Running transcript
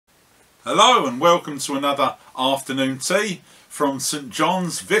Hello and welcome to another afternoon tea from St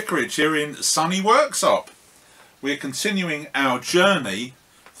John's Vicarage here in sunny Worksop. We're continuing our journey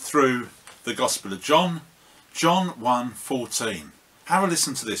through the Gospel of John, John 1:14. Have a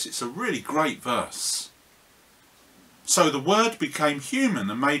listen to this, it's a really great verse. So the Word became human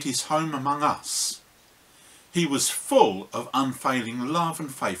and made his home among us. He was full of unfailing love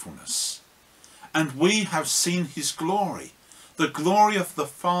and faithfulness, and we have seen his glory, the glory of the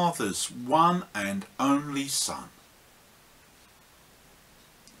Father's one and only Son.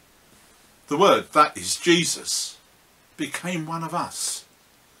 The Word, that is Jesus, became one of us,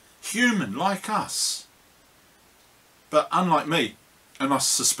 human like us, but unlike me, and I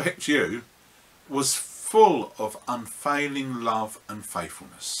suspect you, was full of unfailing love and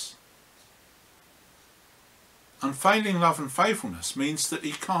faithfulness. Unfailing love and faithfulness means that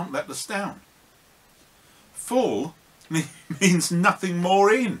he can't let us down. Full means nothing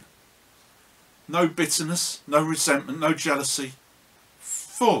more in. No bitterness, no resentment, no jealousy.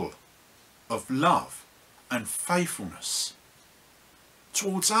 Full of love and faithfulness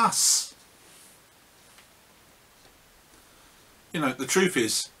towards us. You know, the truth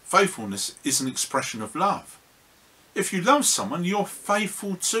is, faithfulness is an expression of love. If you love someone, you're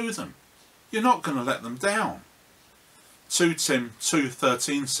faithful to them. You're not going to let them down. 2 Tim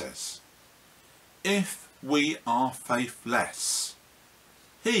 2:13 says, if we are faithless,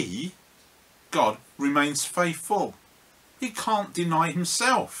 he, God, remains faithful. He can't deny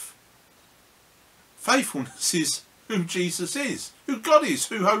himself. Faithfulness is who Jesus is, who God is,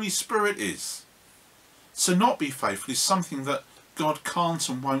 who Holy Spirit is. To not be faithful is something that God can't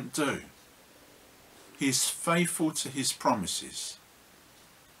and won't do. He is faithful to his promises.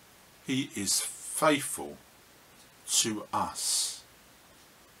 He is faithful to us.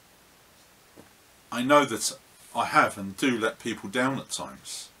 I know that I have and do let people down at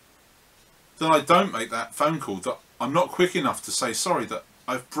times. That I don't make that phone call, that I'm not quick enough to say sorry, that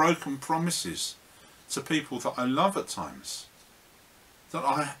I've broken promises to people that I love at times. That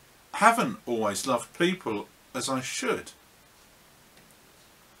I haven't always loved people as I should.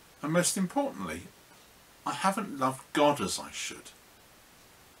 And most importantly, I haven't loved God as I should.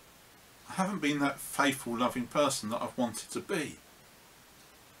 I haven't been that faithful, loving person that I've wanted to be.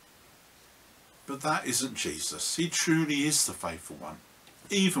 But that isn't Jesus. He truly is the faithful one,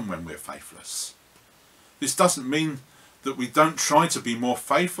 even when we're faithless. This doesn't mean that we don't try to be more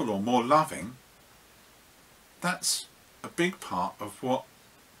faithful or more loving. That's a big part of what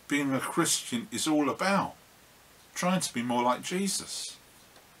being a Christian is all about. Trying to be more like Jesus.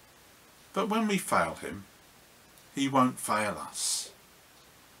 But when we fail him, he won't fail us.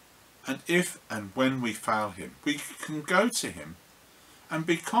 And if and when we fail him, we can go to him. And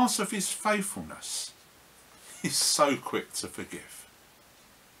because of his faithfulness, he's so quick to forgive.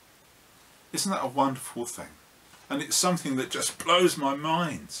 Isn't that a wonderful thing? And it's something that just blows my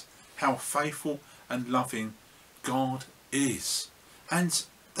mind, how faithful and loving God is. And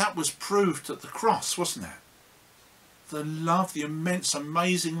that was proved at the cross, wasn't it? The love, the immense,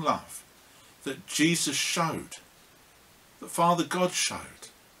 amazing love that Jesus showed, that Father God showed,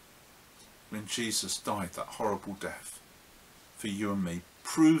 when Jesus died that horrible death for you and me,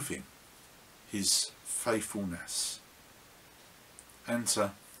 proving his faithfulness. And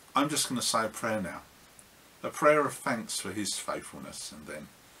I'm just going to say a prayer now. A prayer of thanks for his faithfulness, and then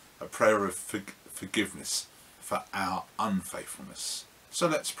a prayer of forgiveness for our unfaithfulness. So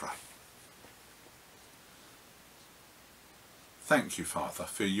let's pray. Thank you, Father,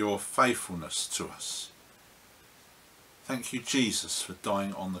 for your faithfulness to us. Thank you, Jesus, for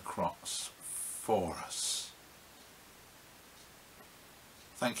dying on the cross for us.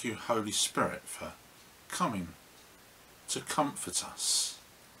 Thank you, Holy Spirit, for coming to comfort us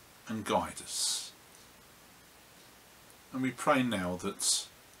and guide us. And we pray now that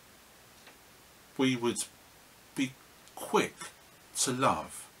we would be quick to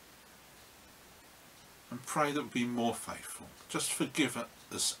love, and pray that we'd be more faithful. Just forgive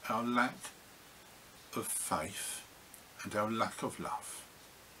us our lack of faith and our lack of love.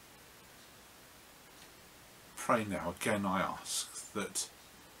 Pray now, again I ask, that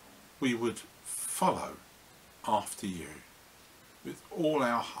we would follow after you with all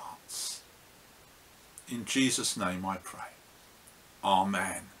our hearts. In Jesus' name I pray.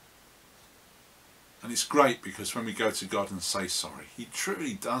 Amen. And it's great because when we go to God and say sorry, he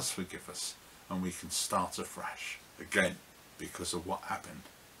truly does forgive us, and we can start afresh again because of what happened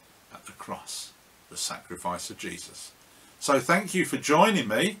at the cross, the sacrifice of Jesus. So thank you for joining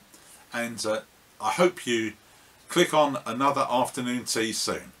me, and I hope you click on another afternoon tea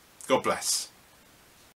soon. God bless.